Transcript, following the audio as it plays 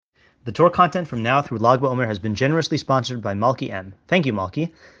The Torah content from now through Lag BaOmer has been generously sponsored by Malki M. Thank you,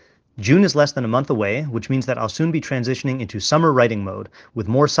 Malki. June is less than a month away, which means that I'll soon be transitioning into summer writing mode, with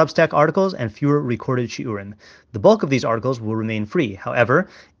more Substack articles and fewer recorded shiurim. The bulk of these articles will remain free. However,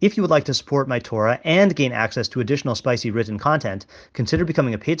 if you would like to support my Torah and gain access to additional spicy written content, consider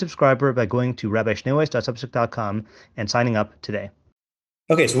becoming a paid subscriber by going to rabbischneeweiss.substack.com and signing up today.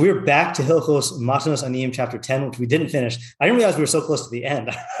 Okay, so we're back to Hilchos Matnos Aniyim chapter 10, which we didn't finish. I didn't realize we were so close to the end.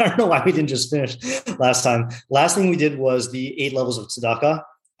 I don't know why we didn't just finish last time. Last thing we did was the 8 levels of tzedakah.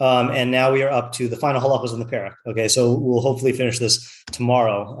 And now we are up to the final halachos in the parak. Okay, so we'll hopefully finish this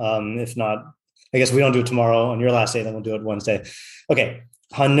tomorrow. If not, I guess we don't do it tomorrow on your last day, then we'll do it Wednesday. Okay.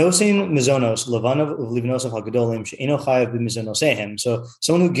 Hanosin mizonos levanav uvlivnosov hagedolim she'eno chayav b'mizonosehem. So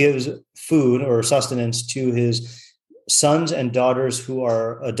someone who gives food or sustenance to his sons and daughters who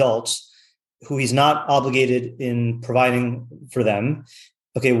are adults, who he's not obligated in providing for them.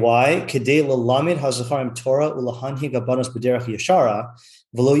 Okay, why? Kedei lalamid hazacharim Torah ulahanhi gabanos b'derech yashara.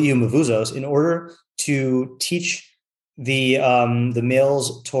 In order to teach the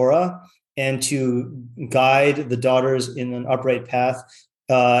males Torah and to guide the daughters in an upright path,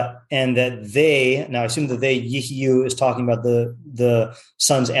 and that they, now I assume that they, Yihiyu, is talking about the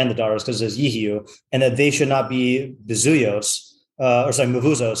sons and the daughters because it says Yihiyu, and that they should not be bezuyos,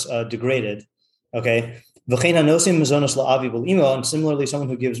 mevuzos, degraded. Okay. And similarly, someone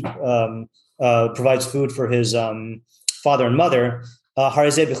who gives provides food for his father and mother.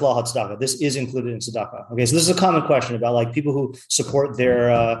 This is included in tzedakah. Okay, so this is a common question about like people who support their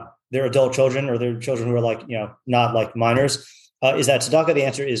adult children or their children who are not like minors. Is that tzedakah? The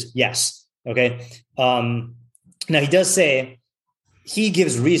answer is yes. Okay. Now he does say he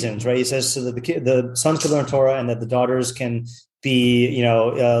gives reasons, right? He says so that the sons can learn Torah and that the daughters can be, I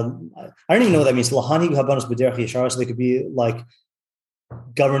don't even know what that means. So they could be like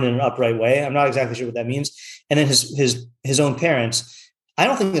governed in an upright way. I'm not exactly sure what that means. And then his own parents. I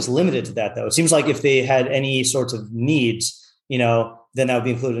don't think it's limited to that, though. It seems like if they had any sorts of needs, then that would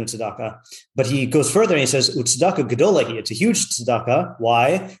be included in tzedakah. But he goes further and he says, "Tzedakah gedolahi." It's a huge tzedakah.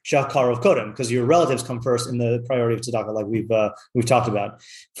 Why? Shakarov kodem, because your relatives come first in the priority of tzedakah, like we've talked about.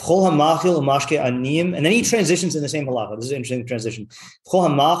 And then he transitions in the same halacha. This is an interesting transition.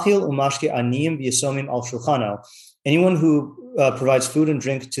 Anyone who provides food and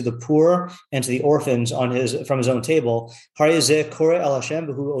drink to the poor and to the orphans from his own table, then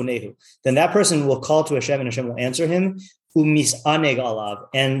that person will call to Hashem and Hashem will answer him. And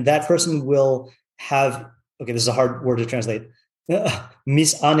that person will have, okay, this is a hard word to translate.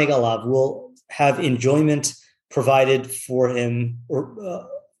 Misaneg alav will have enjoyment provided for him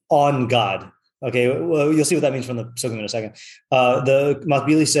on God. Okay, well, you'll see what that means from the sugim in a second. The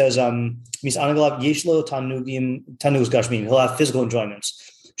Makbili says, "Misaneg alav yeshlo tanus gashmim." He'll have physical enjoyments.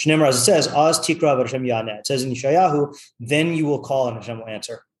 Shneimar, as it says, "Az tikra v'Hashem yaneh." It says in Yeshayahu, "Then you will call and Hashem will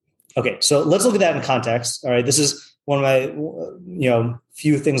answer." Okay, so let's look at that in context. All right, this is one of my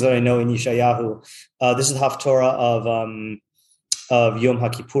few things that I know in Yeshayahu. This is the Haftorah of Yom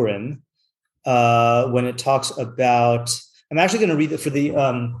HaKippurim when it talks about. I'm actually going to read it for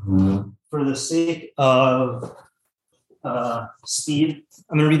the sake of speed.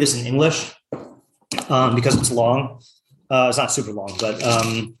 I'm going to read this in English because it's long. It's not super long, but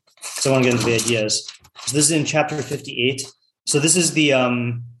so I want to get into the ideas. So this is in chapter 58. So this is the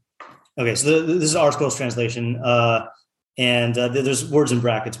this is ArtScroll's translation, and there's words in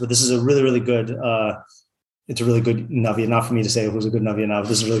brackets, but this is a really, really good. It's a really good Navi. Not for me to say who's a good Navi now, but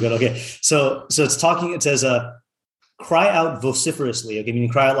this is really good. Okay, so it's talking. It says, "Cry out vociferously." Okay, meaning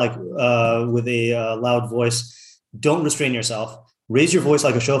cry out like with a loud voice. Don't restrain yourself. Raise your voice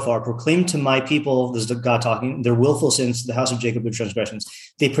like a shofar. Proclaim to my people, this is God talking, their willful sins, the house of Jacob, their transgressions.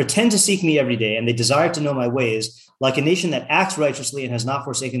 They pretend to seek me every day, and they desire to know my ways, like a nation that acts righteously and has not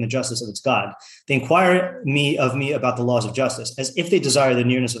forsaken the justice of its God. They inquire of me about the laws of justice, as if they desire the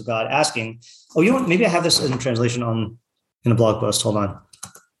nearness of God, asking, oh, you know what? Maybe I have this in translation in a blog post. Hold on.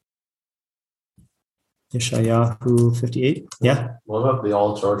 Yeshayahu 58. Yeah. What about the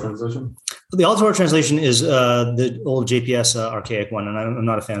All Torah translation? The All Torah translation is the old JPS archaic one, and I'm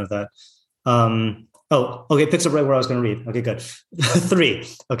not a fan of that. It picks up right where I was going to read. Okay, good. 3.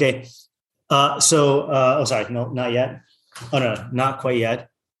 Okay. Sorry, no, not yet. Oh, no, not quite yet.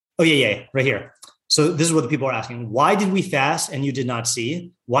 Oh, yeah, right here. So this is what the people are asking. Why did we fast and you did not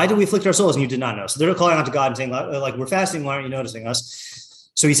see? Why did we afflict our souls and you did not know? So they're calling out to God and saying, like, we're fasting. Why aren't you noticing us?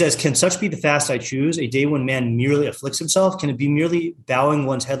 So he says, can such be the fast I choose, a day when man merely afflicts himself? Can it be merely bowing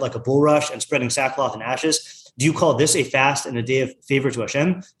one's head like a bulrush and spreading sackcloth and ashes? Do you call this a fast and a day of favor to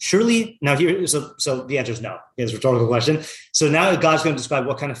Hashem? Surely, now here, so the answer is no. It's a rhetorical question. So now God's going to describe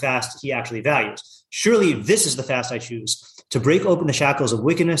what kind of fast he actually values. Surely this is the fast I choose, to break open the shackles of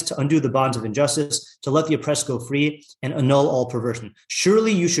wickedness, to undo the bonds of injustice, to let the oppressed go free, and annul all perversion.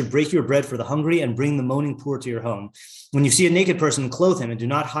 Surely you should break your bread for the hungry and bring the moaning poor to your home. When you see a naked person, clothe him, and do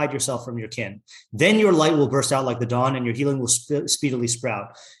not hide yourself from your kin. Then your light will burst out like the dawn, and your healing will speedily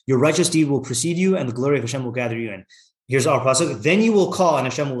sprout. Your righteous deed will precede you, and the glory of Hashem will gather you in. Here's our pasuk. Then you will call, and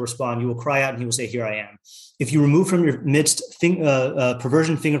Hashem will respond. You will cry out, and he will say, here I am. If you remove from your midst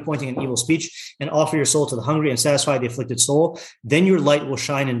perversion, finger-pointing, and evil speech, and offer your soul to the hungry and satisfy the afflicted soul, then your light will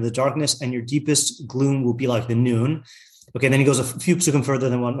shine into the darkness, and your deepest gloom will be like the noon. Okay, then he goes a few psukim further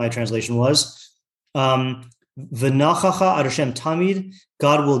than what my translation was. V'nachacha ad Hashem tamid,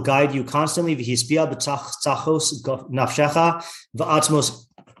 God will guide you constantly. V'hispia b'tzachos nafshecha v'atzmos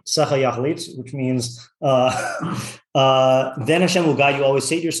secha yachlit, which means then Hashem will guide you always,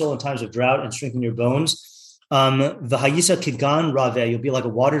 sate your soul in times of drought and strengthen your bones. V'hayisa kigan raveh, you'll be like a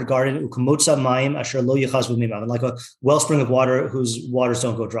watered garden, ukamotza mayim asher lo yichaz v'mimam, like a wellspring of water whose waters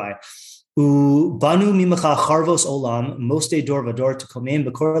don't go dry. Banu mimacha charvos olam moste dor vador tekomem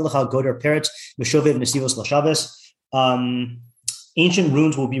bekor lecha goder peret meshovev nesivos lashavas. Ancient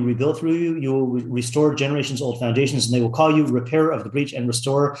ruins will be rebuilt through you. You will restore generations old foundations, and they will call you repairer of the breach and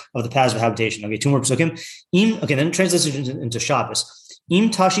restorer of the paths of habitation. Okay, two more psukim. Okay, then translation into Shabbos. Im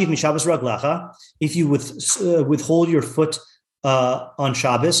tashiv mishabbos raglecha, if you withhold your foot on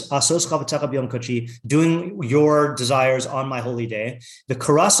Shabbos, asos chavatecha b'yom kachi, doing your desires on my holy day, the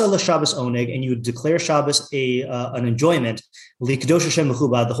karasa l'Shabbos oneg, and you declare Shabbos an enjoyment, l'kadosh Hashem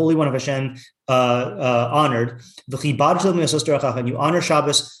mechubad, the Holy One of Hashem honored, v'chibadto mi'asos derechacha, and you honor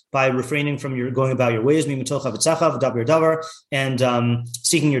Shabbos by refraining from your going about your ways, mi'mitol chavatzecha v'daber davar, and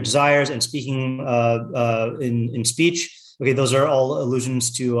seeking your desires and speaking in speech. Okay, those are all allusions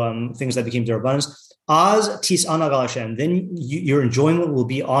to things that became derabbanos. Az tis anagal Hashem, then your enjoyment will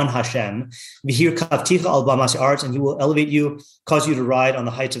be on Hashem. V'hir kavticha al b'amasi arts, and he will elevate you, cause you to ride on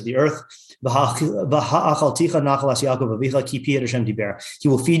the heights of the earth. V'ha'achalticha nachalas Yaakov avicha ki pi Hashem diber. He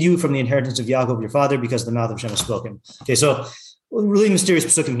will feed you from the inheritance of Yaakov, your father, because the mouth of Hashem has spoken. Okay, so really mysterious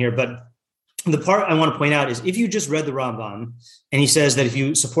psukim here, but the part I want to point out is if you just read the Rambam and he says that if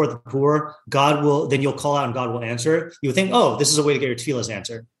you support the poor, God will, then you'll call out and God will answer. You would think, oh, this is a way to get your tefillahs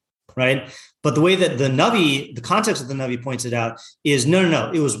answered, right? But the way that the Navi, the context of the Navi points it out is no,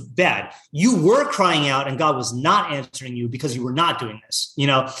 it was bad. You were crying out and God was not answering you because you were not doing this. You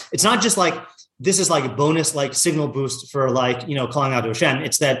know, it's not just like, this is like a bonus, like signal boost for like, you know, calling out to Hashem.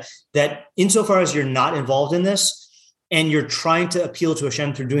 It's that insofar as you're not involved in this, and you're trying to appeal to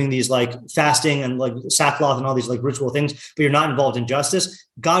Hashem through doing these like fasting and like sackcloth and all these like ritual things, but you're not involved in justice,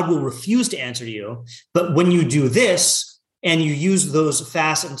 God will refuse to answer you. But when you do this and you use those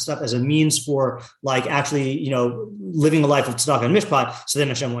fasts and stuff as a means for like actually, you know, living a life of tzedakah and mishpat, so then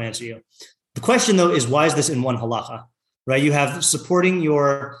Hashem will answer you. The question though is, why is this in one halacha, right? You have supporting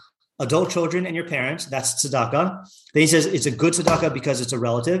your adult children and your parents, that's tzedakah. Then he says it's a good tzedakah because it's a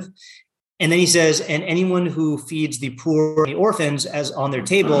relative. And then he says, and anyone who feeds the poor and the orphans as on their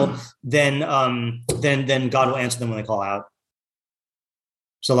table, then God will answer them when they call out.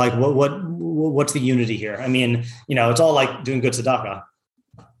 So like, what's the unity here? I mean, you know, it's all like doing good tzedakah.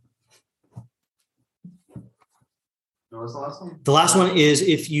 What was the last one? The last one is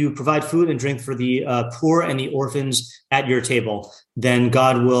if you provide food and drink for the poor and the orphans at your table, then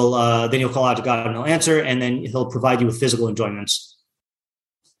God will, then you'll call out to God and he'll answer, and then he'll provide you with physical enjoyments.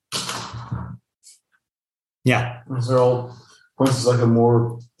 Yeah. Is there all points is like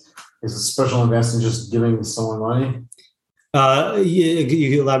is a special advance than just giving someone money?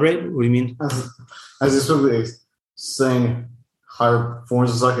 You elaborate? What do you mean? As especially saying higher forms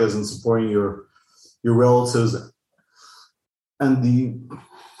of tzedakah and supporting your relatives and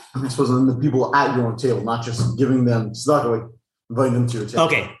the people at your own table, not just giving them tzedakah, like inviting them to your table.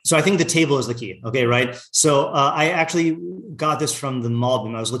 Okay, so I think the table is the key. Okay, right? So I actually got this from the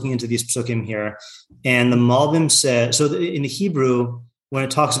Malbim. I was looking into these psukim here, and the Malbim said, so in the Hebrew, when it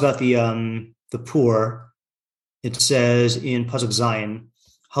talks about the poor, it says in Pasuk Zayin,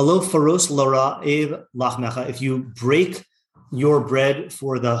 Halo faros lora ev lachmecha, if you break your bread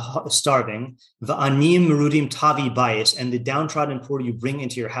for the starving, the Aniyim merudim tavi bayis, and the downtrodden poor you bring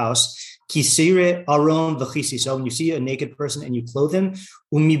into your house, kisire aron v'chisi, so when you see a naked person and you clothe him,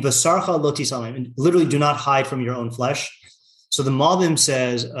 umi basarcha lo tisalim, and literally do not hide from your own flesh. So the Malbim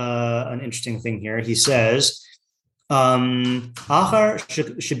says an interesting thing here. He says, Achar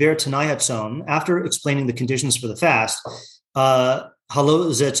shiber tanai hatzom, after explaining the conditions for the fast, Halo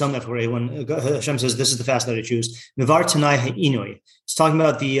zetzom efrei, when Hashem says, "This is the fast that I choose." Mivar tanai ha'inui. It's talking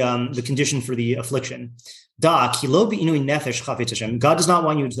about the condition for the affliction. Da kilo b'inui nefesh chafetz Hashem. God does not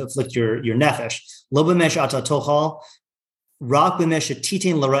want you to afflict your nefesh. Lo b'mesh ata tochal, rak b'mesh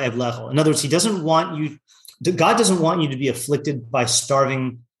titin l'ra'ev lechol. In other words, He doesn't want you. God doesn't want you to be afflicted by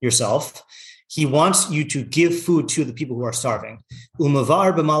starving yourself. He wants you to give food to the people who are starving. And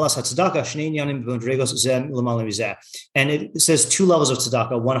it says two levels of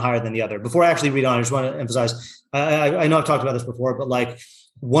tzedakah, one higher than the other. Before I actually read on, I just want to emphasize, I know I've talked about this before, but like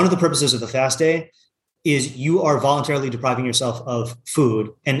one of the purposes of the fast day is you are voluntarily depriving yourself of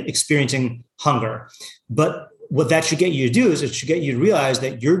food and experiencing hunger. But what that should get you to do is it should get you to realize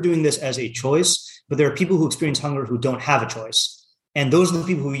that you're doing this as a choice, but there are people who experience hunger who don't have a choice. And those are the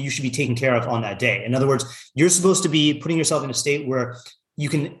people who you should be taking care of on that day. In other words, you're supposed to be putting yourself in a state where you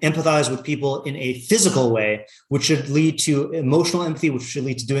can empathize with people in a physical way, which should lead to emotional empathy, which should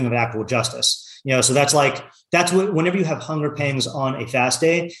lead to doing of actual justice. So that's what, whenever you have hunger pangs on a fast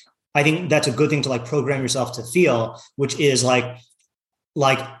day, I think that's a good thing to like program yourself to feel, which is like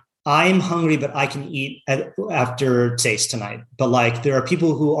I'm hungry, but I can eat after Tzeis tonight. But like there are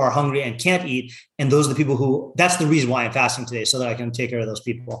people who are hungry and can't eat. And those are the people who, that's the reason why I'm fasting today, so that I can take care of those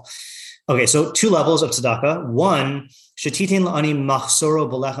people. Okay, so two levels of tzedakah. One, shetitin la'ani machsoro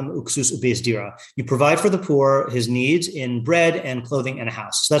b'lechem uksus ubeis dira. You provide for the poor his needs in bread and clothing and a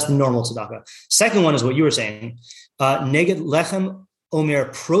house. So that's the normal tzedakah. Second one is what you were saying. Neged lechem Omer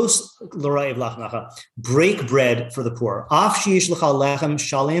pros l'ra'ev lachnacha, break bread for the poor. Af sheyish l'cha lechem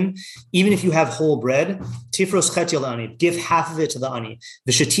shalim, even if you have whole bread, tifros chet ani, give half of it to the ani.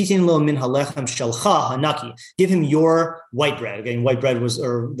 V'shetitin lo min halechem shalcha hanaki, give him your white bread. Again, white bread was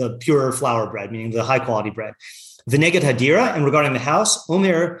or the pure flour bread, meaning the high quality bread. V'neged hadira, and regarding the house,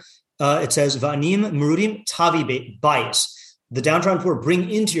 Omer, it says v'anim merudim tavi bayis. The downtrodden poor bring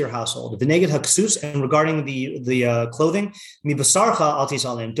into your household. The neged haksus, and regarding the clothing, mi basarcha al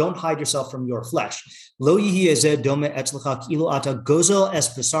tisalim, don't hide yourself from your flesh. Lo yihi ezeh dome etzlecha kilu ata gozel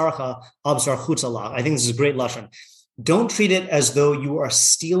es basarcha al basar chutzalach. I think this is a great lashon. Don't treat it as though you are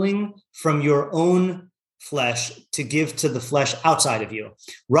stealing from your own flesh to give to the flesh outside of you.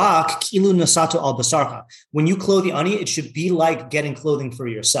 Rak kilu nasato al basarcha. When you clothe the ani, it should be like getting clothing for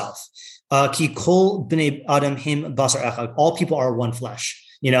yourself. Ki kol b'nei adam him basar echad. All people are one flesh.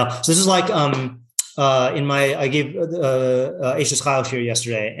 So this is like I gave Eishes Chayil here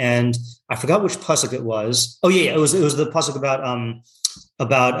yesterday, and I forgot which pasuk it was. Oh yeah, it was the pasuk about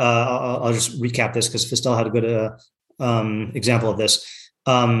I'll just recap this because Fistel had a good example of this.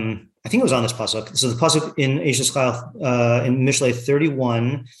 I think it was on this pasuk. So the pasuk in Eishes Chayil in Mishlei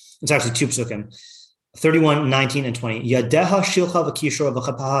 31. It's actually two pasukim. 31, 19, and 20. Yadeha shilcha v'kishor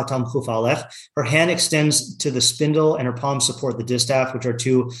v'chapaha tam chufalech. Her hand extends to the spindle and her palms support the distaff, which are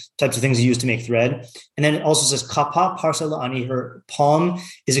two types of things used to make thread. And then it also says kapa parsa la'ani. Her palm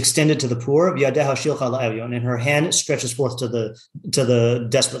is extended to the poor. Yadeha shilcha la'evyon, and her hand stretches forth to the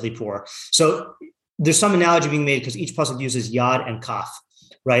desperately poor. So there's some analogy being made because each pasuk uses yad and kaf,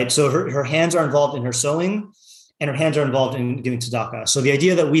 right? So her hands are involved in her sewing, and her hands are involved in giving tzedakah. So the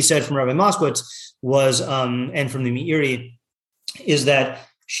idea that we said from Rabbi Moskowitz was, and from the Meiri, is that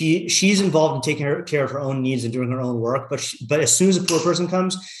she's involved in taking care of her own needs and doing her own work. But as soon as a poor person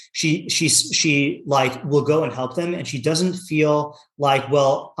comes, she like will go and help them, and she doesn't feel like,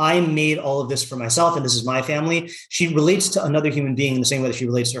 well, I made all of this for myself and this is my family. She relates to another human being in the same way that she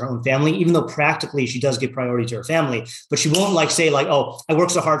relates to her own family, even though practically she does give priority to her family. But she won't like say like, oh, I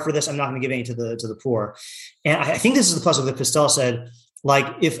worked so hard for this, I'm not going to give any to the poor. And I think this is the pasuk that Pistel said. Like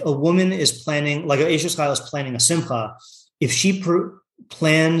if a woman is planning, like Eishes Chayil is planning a simcha, if she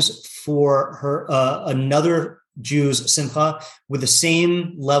plans for her another Jew's simcha with the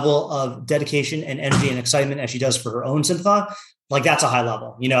same level of dedication and energy and excitement as she does for her own simcha, like that's a high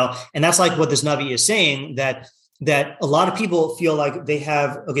level, and that's like what this Navi is saying, that a lot of people feel like they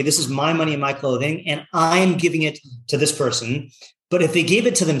have, okay, this is my money and my clothing, and I'm giving it to this person. But if they gave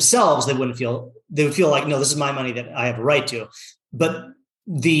it to themselves, they would feel like, no, this is my money that I have a right to. But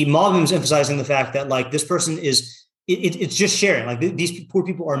the Malbim is emphasizing the fact that like this person is, it's just sharing. Like these poor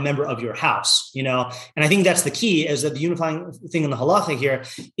people are a member of your house, And I think that's the key, is that the unifying thing in the halacha here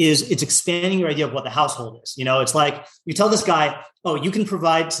is it's expanding your idea of what the household is. It's like you tell this guy, oh, you can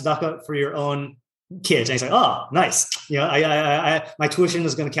provide tzedakah for your own kids. And he's like, oh, nice. I my tuition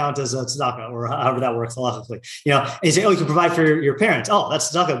is going to count as a tzedakah, or however that works halachically. And you say, oh, you can provide for your parents. Oh, that's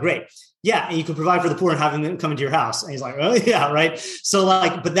tzedakah. Great. Yeah, and you can provide for the poor and having them come into your house. And he's like, oh yeah, right. So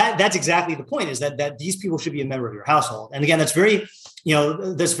like, but that's exactly the point, is that these people should be a member of your household. And again, that's very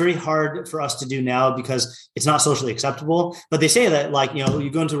that's very hard for us to do now because it's not socially acceptable. But they say that, like, you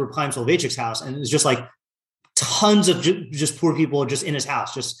go into Reb Chaim Soloveitchik's house and it's just like tons of just poor people just in his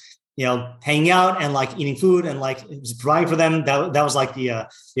house, just, hanging out and like eating food and like providing for them. That was like the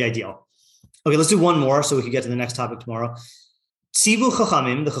ideal. Okay, let's do one more so we can get to the next topic tomorrow. Tzivu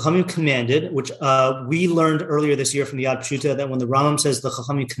Chachamim, the Chachamim commanded, which we learned earlier this year from the Yad Pshuta, that when the Rambam says the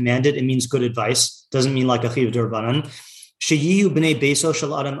Chachamim commanded, it means good advice. Doesn't mean like a chiv d'Rabbanan. Sheyihu b'nei beiso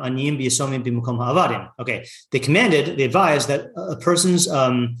shel adam aniyim b'yisomim b'mukom ha'avadim. Okay, they advised that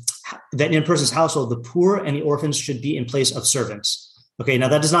that in a person's household, the poor and the orphans should be in place of servants. Okay, now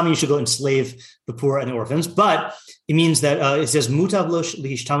that does not mean you should go enslave the poor and the orphans, but it means that it says mutav lo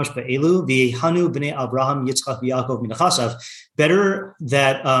lihishtamish ba'elu v'yehanu b'nei Abraham Yitzchak v'Yaakov minachasav. Better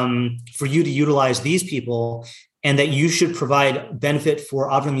that for you to utilize these people, and that you should provide benefit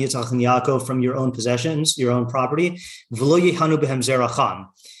for Abraham, Yitzchak, and Yaakov from your own possessions, your own property. V'lo yehanu b'hem zeracham,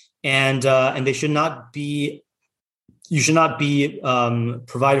 and they should not be. You should not be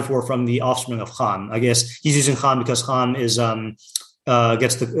provided for from the offspring of Cham. I guess he's using Cham because Cham is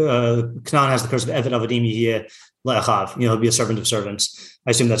gets the Canaan has the curse of Eved Avadim Yeh Le'achav. He'll be a servant of servants.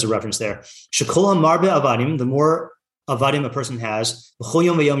 I assume that's a reference there. Shekol Marbe Avadim, the more Avadim a person has, V'chol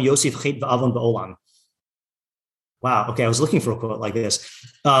Yom V'yom Yosef Chet V'avon Ba'olam. Wow. Okay, I was looking for a quote like this.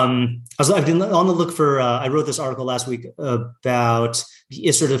 I've been on the look for. I wrote this article last week about the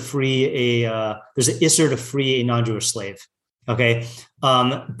Isser to free there's an Isser to free a non-Jewish slave. Okay,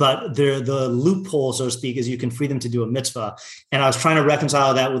 but the loophole, so to speak, is you can free them to do a mitzvah. And I was trying to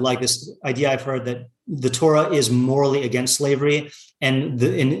reconcile that with like this idea I've heard that the Torah is morally against slavery and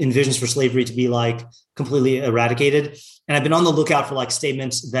envisions for slavery to be like completely eradicated. And I've been on the lookout for like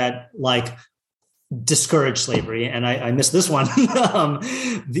statements that like discourage slavery, and I missed this one.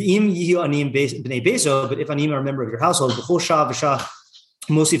 The im yihu aniyim b'nei beso, but if aniyim are a member of your household, b'chol shah v'shah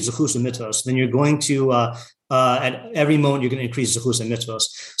mosif zechus mitzvos, then you're going to at every moment you're going to increase zechus and mitzvos.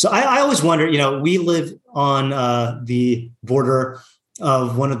 So I always wonder, we live on the border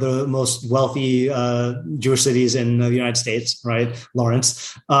of one of the most wealthy Jewish cities in the United States, right,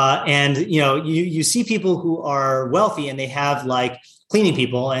 Lawrence, and you see people who are wealthy and they have like cleaning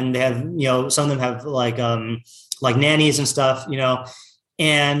people, and they have, some of them have like nannies and stuff,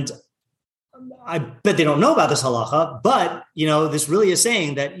 and I bet they don't know about this halacha, but, this really is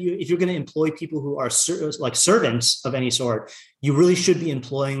saying that if you're going to employ people who are like servants of any sort, you really should be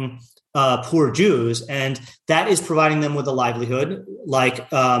employing poor Jews, and that is providing them with a livelihood. Like,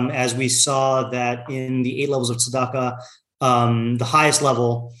 as we saw that in the 8 levels of tzedakah, the highest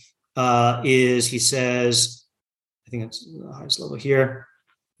level is, he says, I think it's the highest level here.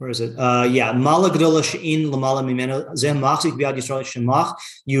 Where is it? Mala gedola she'in lamala mimeno zeh machzik biad Yisrael shemach.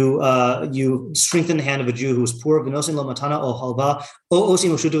 You strengthen the hand of a Jew who is poor. V'nosin lo matana o halva o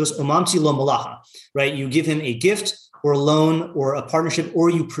osim ushutuvus umamti lo malacha. Right? You give him a gift or a loan or a partnership, or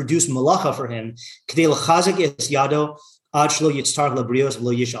you produce malacha for him. K'dei l'chazik es yado ad shelo yitztar labrios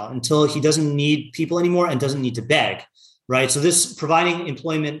v'lo yishal, until he doesn't need people anymore and doesn't need to beg. Right. So this providing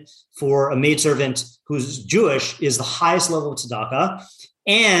employment for a maidservant who's Jewish is the highest level of tzedakah.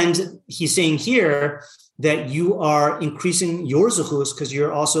 And he's saying here that you are increasing your zechus because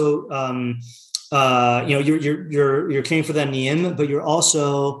you're also, you're caring for the Aniyim, but you're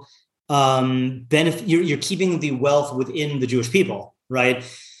also you're keeping the wealth within the Jewish people, right?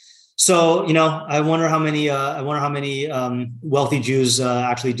 So, I wonder how many wealthy Jews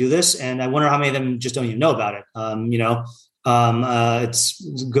actually do this, and I wonder how many of them just don't even know about it. It's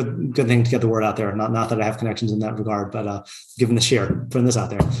a good thing to get the word out there. Not that I have connections in that regard, but given the share, putting this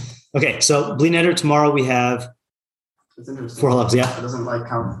out there. Okay, so Bli Neder, tomorrow we have 4 halachos. Yeah, it doesn't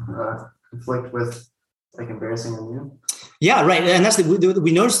conflict with like embarrassing on you. Yeah, right, and that's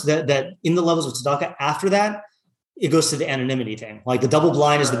we noticed that in the levels of tzedakah after that, it goes to the anonymity thing. Like the double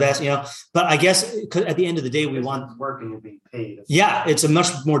blind is the best, but I guess at the end of the day, we want work and you're being paid. Yeah, it's a much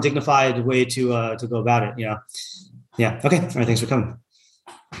more dignified way to go about it. Yeah. Okay. All right. Thanks for coming.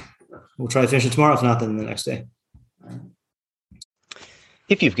 We'll try to finish it tomorrow. If not, then the next day.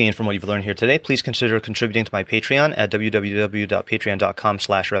 If you've gained from what you've learned here today, please consider contributing to my Patreon at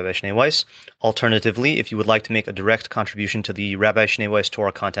www.patreon.com/Rabbi Shnei Weiss. Alternatively, if you would like to make a direct contribution to the Rabbi Shnei Weiss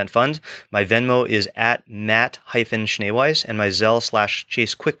Torah Content Fund, my Venmo is at Matt-Shnei Weiss, and my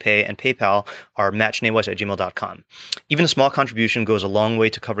Zelle/Chase QuickPay and PayPal are mattschneiweiss@gmail.com. Even a small contribution goes a long way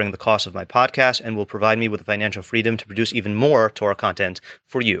to covering the cost of my podcast and will provide me with the financial freedom to produce even more Torah content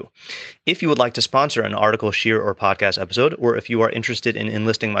for you. If you would like to sponsor an article, shir, or podcast episode, or if you are interested in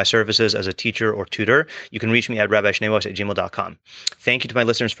enlisting my services as a teacher or tutor, you can reach me at rabbishneiweiss@gmail.com. Thank you to my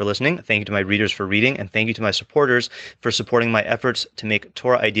listeners for listening. Thank you to my readers for reading, and thank you to my supporters for supporting my efforts to make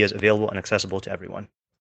Torah ideas available and accessible to everyone.